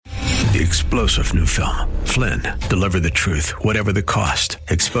The explosive new film, Flynn, deliver the truth, whatever the cost,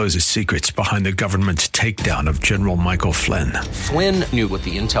 exposes secrets behind the government's takedown of General Michael Flynn. Flynn knew what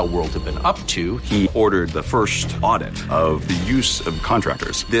the intel world had been up to. He ordered the first audit of the use of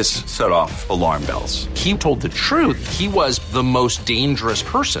contractors. This set off alarm bells. He told the truth. He was the most dangerous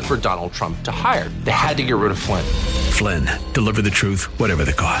person for Donald Trump to hire. They had to get rid of Flynn. Flynn, deliver the truth, whatever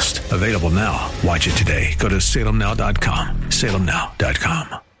the cost. Available now. Watch it today. Go to salemnow.com.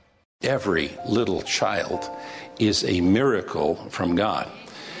 salemnow.com. Every little child is a miracle from God.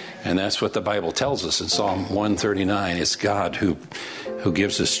 And that's what the Bible tells us in Psalm 139. It's God who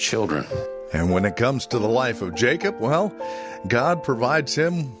gives us children. And when it comes to the life of Jacob, well, God provides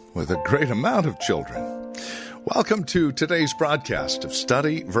him with a great amount of children. Welcome to today's broadcast of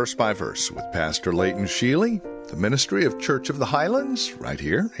Study Verse by Verse with Pastor Leighton Sheely, the ministry of Church of the Highlands, right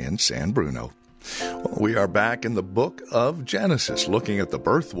here in San Bruno. Well, we are back in the book of Genesis, looking at the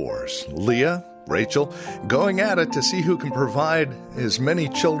birth wars. Leah, Rachel, going at it to see who can provide as many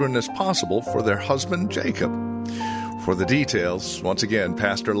children as possible for their husband Jacob. For the details, once again,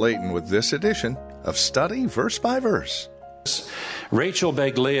 Pastor Leighton with this edition of Study Verse by Verse. Rachel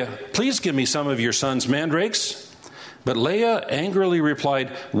begged Leah, "Please give me some of your son's mandrakes." But Leah angrily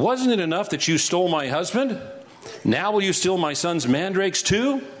replied, "Wasn't it enough that you stole my husband? Now will you steal my son's mandrakes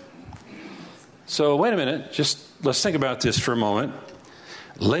too?" So wait a minute, just let's think about this for a moment.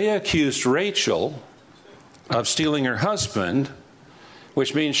 Leah accused Rachel of stealing her husband,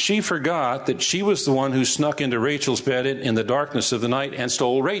 which means she forgot that she was the one who snuck into Rachel's bed in the darkness of the night and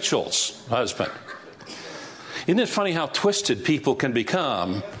stole Rachel's husband. Isn't it funny how twisted people can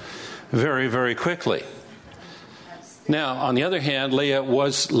become very, very quickly? Now, on the other hand, Leah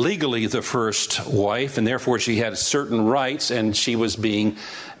was legally the first wife, and therefore she had certain rights, and she was being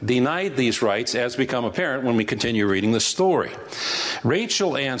denied these rights, as become apparent when we continue reading the story.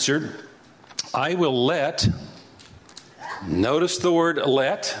 Rachel answered, "I will let," notice the word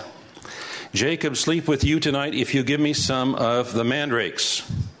let, "Jacob sleep with you tonight if you give me some of the mandrakes."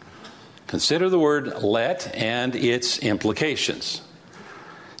 Consider the word let and its implications.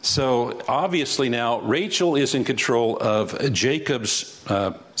 So obviously now Rachel is in control of Jacob's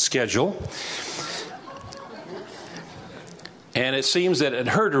schedule. And it seems that in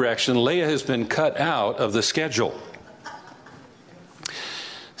her direction, Leah has been cut out of the schedule.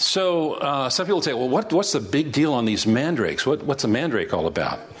 So some people say, well, what's the big deal on these mandrakes? What's a mandrake all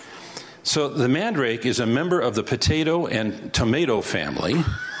about? So the mandrake is a member of the potato and tomato family.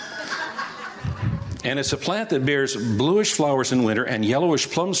 And it's a plant that bears bluish flowers in winter and yellowish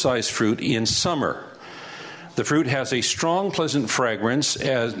plum-sized fruit in summer. The fruit has a strong, pleasant fragrance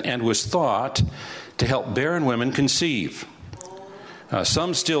and was thought to help barren women conceive.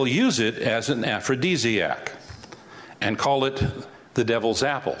 Some still use it as an aphrodisiac and call it the devil's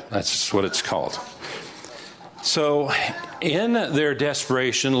apple. That's what it's called. So in their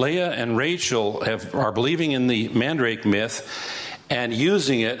desperation, Leah and Rachel are believing in the mandrake myth and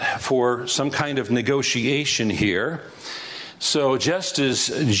using it for some kind of negotiation here. So just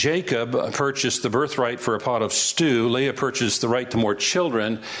as Jacob purchased the birthright for a pot of stew, Leah purchased the right to more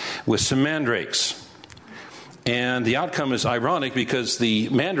children with some mandrakes. And the outcome is ironic because the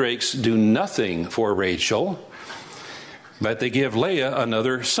mandrakes do nothing for Rachel, but they give Leah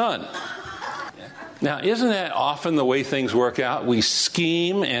another son. Now, isn't that often the way things work out? We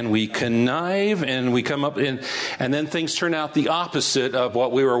scheme and we connive and we come up and then things turn out the opposite of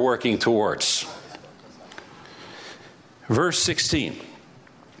what we were working towards. Verse 16.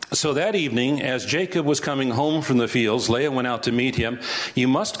 So that evening, as Jacob was coming home from the fields, Leah went out to meet him. "You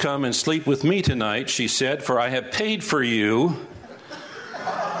must come and sleep with me tonight," she said, "for I have paid for you."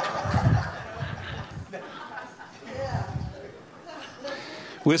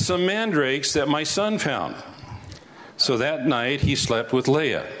 "With some mandrakes that my son found." So that night he slept with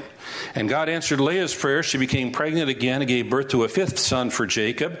Leah. And God answered Leah's prayer. She became pregnant again and gave birth to a fifth son for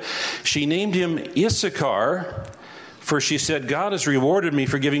Jacob. She named him Issachar, for she said, "God has rewarded me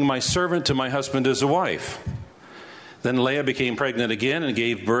for giving my servant to my husband as a wife." Then Leah became pregnant again and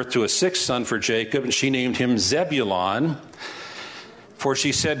gave birth to a sixth son for Jacob, and she named him Zebulon, for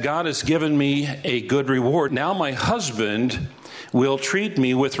she said, "God has given me a good reward. Now my husband will treat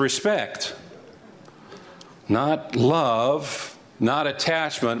me with respect." Not love, not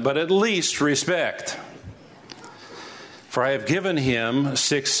attachment, but at least respect. "For I have given him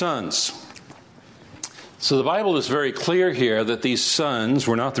 6 sons. So the Bible is very clear here that these sons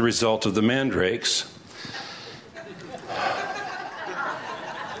were not the result of the mandrakes.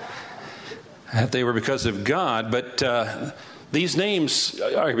 That they were because of God, but these names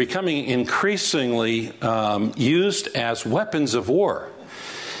are becoming increasingly used as weapons of war.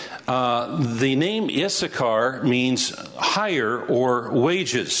 The name Issachar means hire or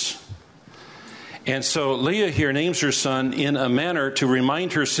wages. And so Leah here names her son in a manner to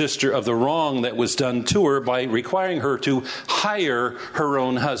remind her sister of the wrong that was done to her by requiring her to hire her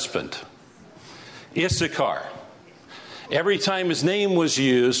own husband. Issachar. Every time his name was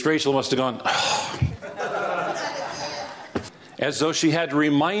used, Rachel must have gone, oh. As though she had to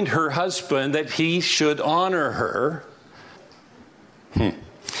remind her husband that he should honor her.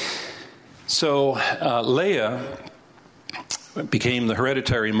 So Leah became the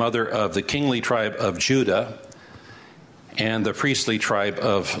hereditary mother of the kingly tribe of Judah and the priestly tribe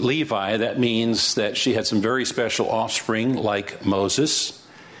of Levi. That means that she had some very special offspring like Moses,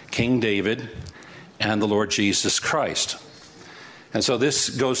 King David, and the Lord Jesus Christ. And so this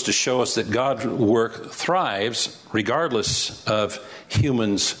goes to show us that God's work thrives regardless of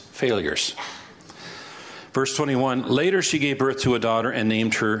humans' failures. Verse 21, later she gave birth to a daughter and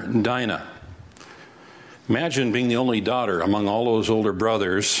named her Dinah. Imagine being the only daughter among all those older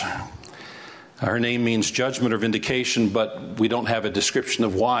brothers. Her name means judgment or vindication, but we don't have a description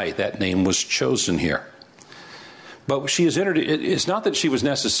of why that name was chosen here. But she is entered. It's not that she was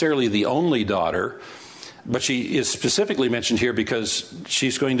necessarily the only daughter, but she is specifically mentioned here because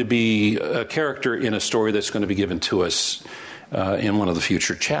she's going to be a character in a story that's going to be given to us in one of the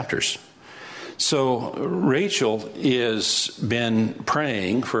future chapters. So Rachel has been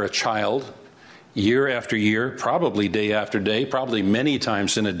praying for a child year after year, probably day after day, probably many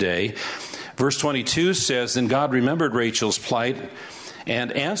times in a day. Verse 22 says, then God remembered Rachel's plight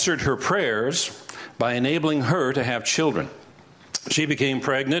and answered her prayers by enabling her to have children. She became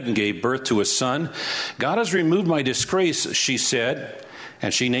pregnant and gave birth to a son. God has removed my disgrace, she said,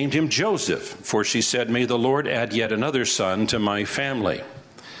 and she named him Joseph, for she said, may the Lord add yet another son to my family.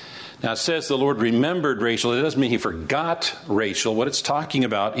 Now it says the Lord remembered Rachel. It doesn't mean he forgot Rachel. What it's talking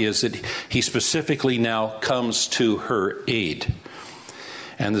about is that he specifically now comes to her aid.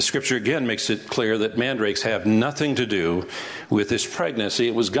 And the scripture again makes it clear that mandrakes have nothing to do with this pregnancy.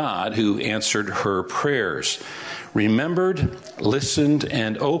 It was God who answered her prayers. Remembered, listened,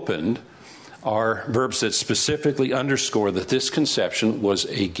 and opened are verbs that specifically underscore that this conception was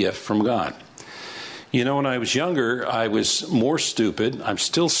a gift from God. You know, when I was younger, I was more stupid. I'm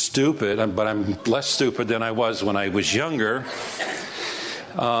still stupid, but I'm less stupid than I was when I was younger.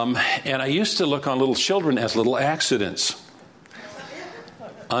 And I used to look on little children as little accidents.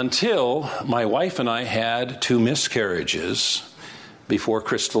 Until my wife and I had 2 miscarriages before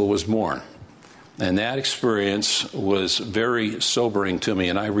Crystal was born. And that experience was very sobering to me.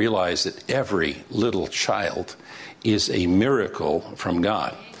 And I realized that every little child is a miracle from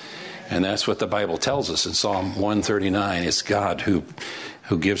God. And that's what the Bible tells us in Psalm 139. It's God who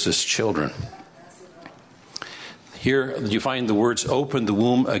gives us children. Here you find the words open the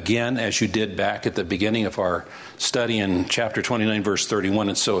womb again, as you did back at the beginning of our study in chapter 29, verse 31.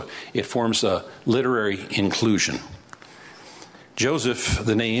 And so it forms a literary inclusion. Joseph,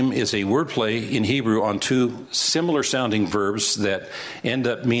 the name, is a wordplay in Hebrew on 2 similar sounding verbs that end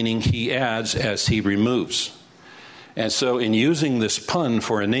up meaning he adds as he removes. And so in using this pun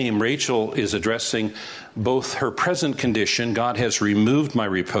for a name, Rachel is addressing both her present condition, God has removed my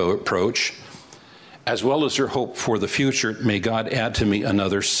reproach, as well as her hope for the future, may God add to me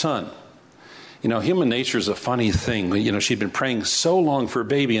another son. You know, human nature is a funny thing. You know, she'd been praying so long for a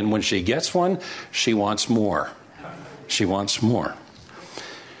baby, and when she gets one, she wants more. She wants more.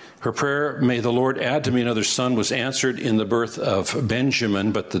 Her prayer, may the Lord add to me another son, was answered in the birth of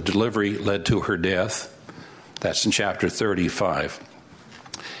Benjamin, but the delivery led to her death. That's in chapter 35.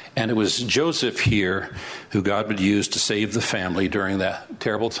 And it was Joseph here who God would use to save the family during that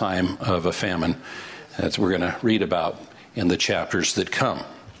terrible time of a famine that we're going to read about in the chapters that come.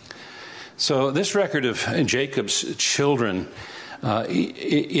 So this record of Jacob's children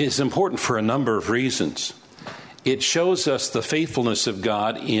is important for a number of reasons. It shows us the faithfulness of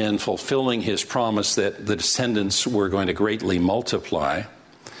God in fulfilling his promise that the descendants were going to greatly multiply.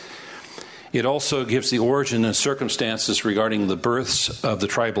 It also gives the origin and circumstances regarding the births of the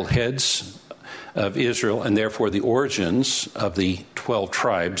tribal heads of Israel, and therefore the origins of the 12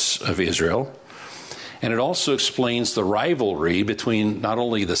 tribes of Israel. And it also explains the rivalry between not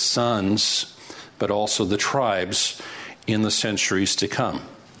only the sons, but also the tribes in the centuries to come.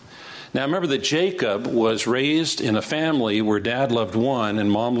 Now remember that Jacob was raised in a family where dad loved one and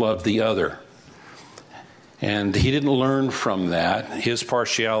mom loved the other. And he didn't learn from that. His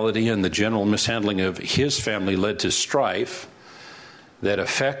partiality and the general mishandling of his family led to strife that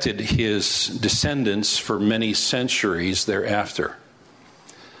affected his descendants for many centuries thereafter.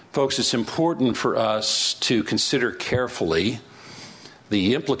 Folks, it's important for us to consider carefully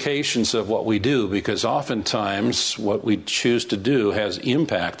the implications of what we do, because oftentimes what we choose to do has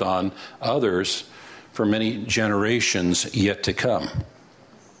impact on others for many generations yet to come.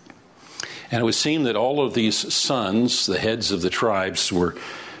 And it would seem that all of these sons, the heads of the tribes, were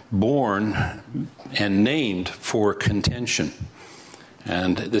born and named for contention.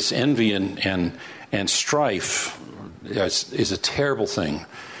 And this envy and strife is a terrible thing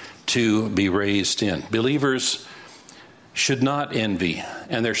to be raised in. Believers should not envy,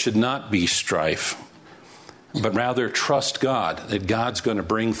 and there should not be strife, but rather trust God, that God's going to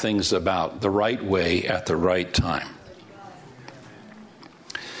bring things about the right way at the right time.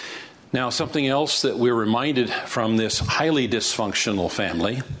 Now, something else that we're reminded from this highly dysfunctional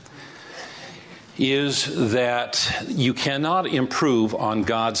family is that you cannot improve on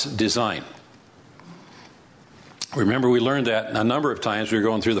God's design. Remember, we learned that a number of times we were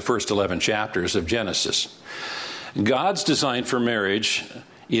going through the first 11 chapters of Genesis. God's design for marriage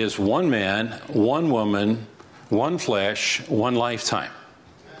is one man, one woman, one flesh, one lifetime.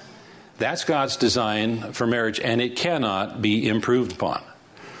 That's God's design for marriage, and it cannot be improved upon.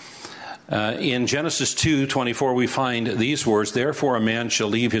 In Genesis 2:24, we find these words, "Therefore a man shall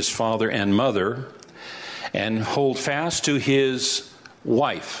leave his father and mother and hold fast to his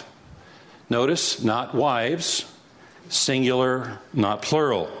wife." Notice, not wives, singular, not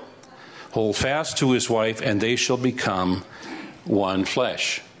plural. Hold fast to his wife, and they shall become one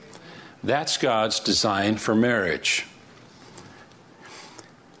flesh. That's God's design for marriage.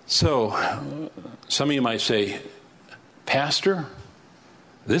 So, some of you might say, "Pastor,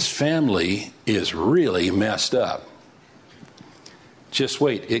 this family is really messed up." Just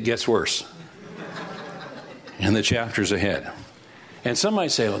wait, it gets worse in the chapters ahead. And some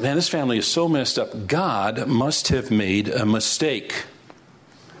might say, "Well, man, this family is so messed up, God must have made a mistake."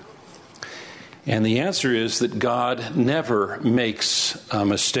 And the answer is that God never makes a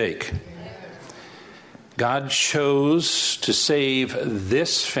mistake. God chose to save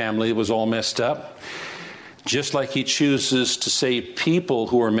this family that was all messed up, just like he chooses to save people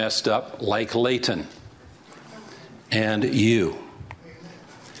who are messed up, like Leighton and you.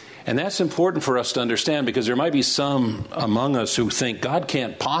 And that's important for us to understand, because there might be some among us who think God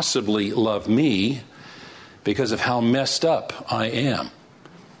can't possibly love me because of how messed up I am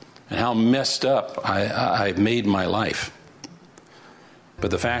and how messed up I've made my life. But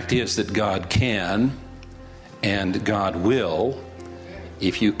the fact is that God can and God will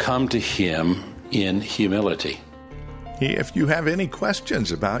if you come to him in humility. If you have any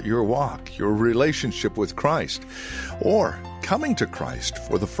questions about your walk, your relationship with Christ, or coming to Christ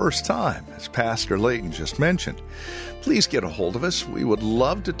for the first time, as Pastor Leighton just mentioned, please get a hold of us. We would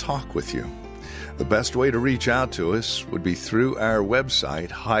love to talk with you. The best way to reach out to us would be through our website,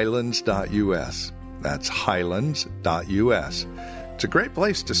 highlands.us. That's highlands.us. It's a great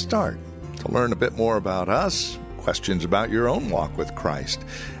place to start, to learn a bit more about us, questions about your own walk with Christ,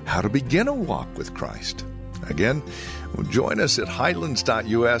 how to begin a walk with Christ. Again, join us at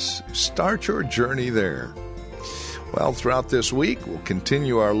highlands.us. Start your journey there. Well, throughout this week, we'll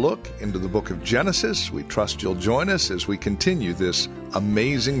continue our look into the book of Genesis. We trust you'll join us as we continue this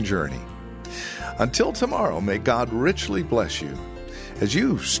amazing journey. Until tomorrow, may God richly bless you as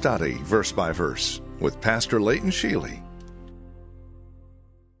you study verse by verse with Pastor Leighton Sheely.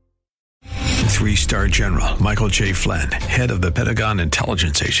 3-star General Michael J. Flynn, head of the Pentagon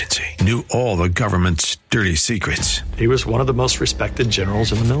Intelligence Agency, knew all the government's dirty secrets. He was one of the most respected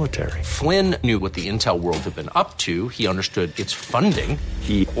generals in the military. Flynn knew what the intel world had been up to. He understood its funding.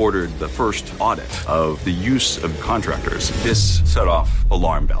 He ordered the first audit of the use of contractors. This set off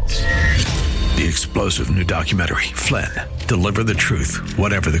alarm bells. The explosive new documentary, Flynn, Deliver the Truth,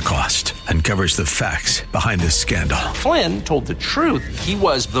 Whatever the Cost, uncovers the facts behind this scandal. Flynn told the truth. He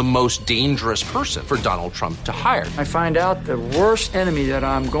was the most dangerous person for Donald Trump to hire. I find out the worst enemy that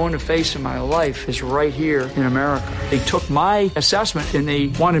I'm going to face in my life is right here in America. They took my assessment and they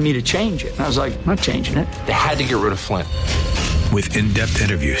wanted me to change it. And I was like, I'm not changing it. They had to get rid of Flynn. With in-depth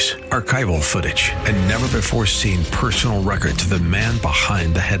interviews, archival footage, and never-before-seen personal records of the man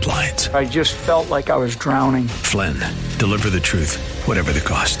behind the headlines. I just felt like I was drowning. Flynn, Deliver the Truth, Whatever the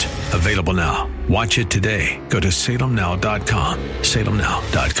Cost. Available now. Watch it today. Go to salemnow.com.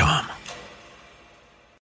 salemnow.com.